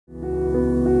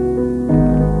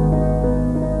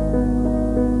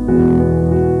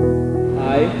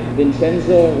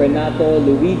Vincenzo Renato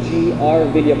Luigi R.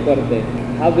 Villafuerte,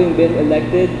 having been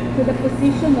elected to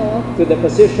the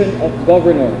position of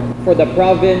Governor for the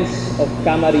province of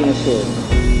Camarines Sur.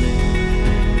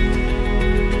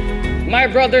 My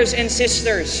brothers and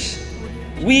sisters,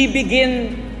 we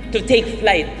begin to take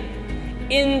flight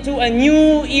into a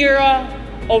new era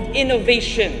of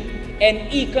innovation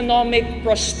and economic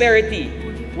prosperity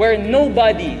where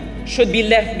nobody should be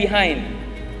left behind.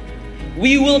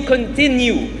 We will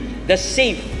continue the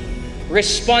safe,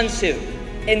 responsive,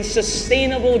 and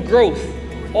sustainable growth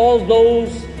all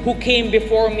those who came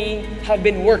before me have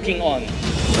been working on.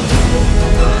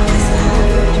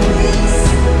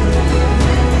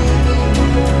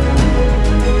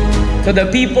 To the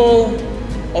people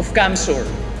of CamSur,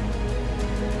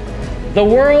 the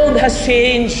world has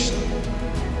changed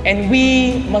and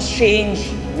we must change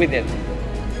with it.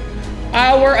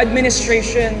 Our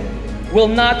administration will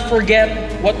not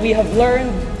forget what we have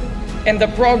learned and the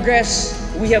progress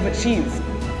we have achieved.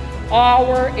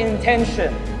 Our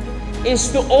intention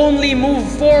is to only move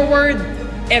forward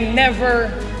and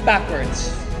never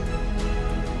backwards.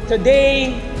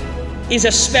 Today is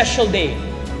a special day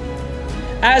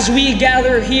as we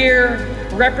gather here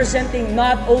representing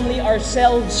not only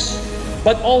ourselves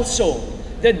but also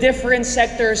the different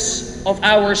sectors of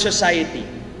our society.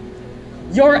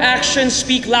 Your actions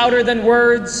speak louder than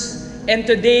words, and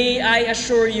today I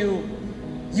assure you,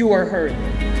 you are heard.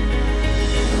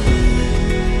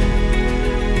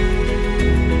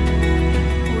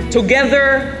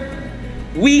 Together,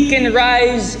 we can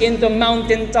rise into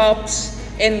mountaintops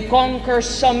and conquer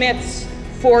summits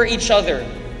for each other.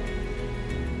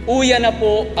 Uya na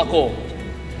po ako.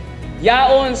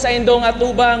 Yaon sa indong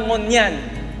atubang ngonyan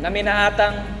na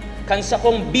minahatang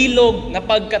kansakong bilog na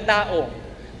pagkatao,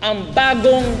 ang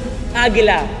bagong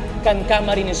agila kan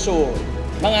Camarines Sur.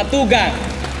 Mga tugang,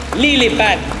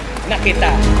 lilipad na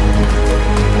kita.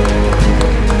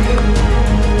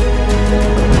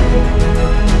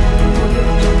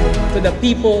 To the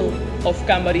people of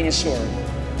Camarines Sur,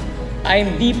 I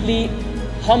am deeply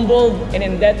humbled and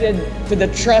indebted to the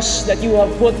trust that you have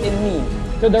put in me,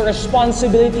 to the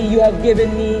responsibility you have given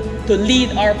me to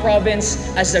lead our province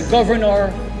as the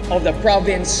governor of the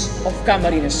province of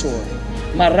Camarines Sur.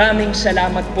 Maraming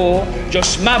salamat po.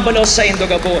 Diyos mabalos sa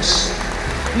Indogabos.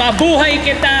 Mabuhay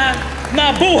kita,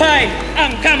 mabuhay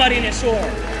ang Camarines Sur.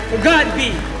 To God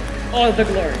be all the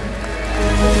glory.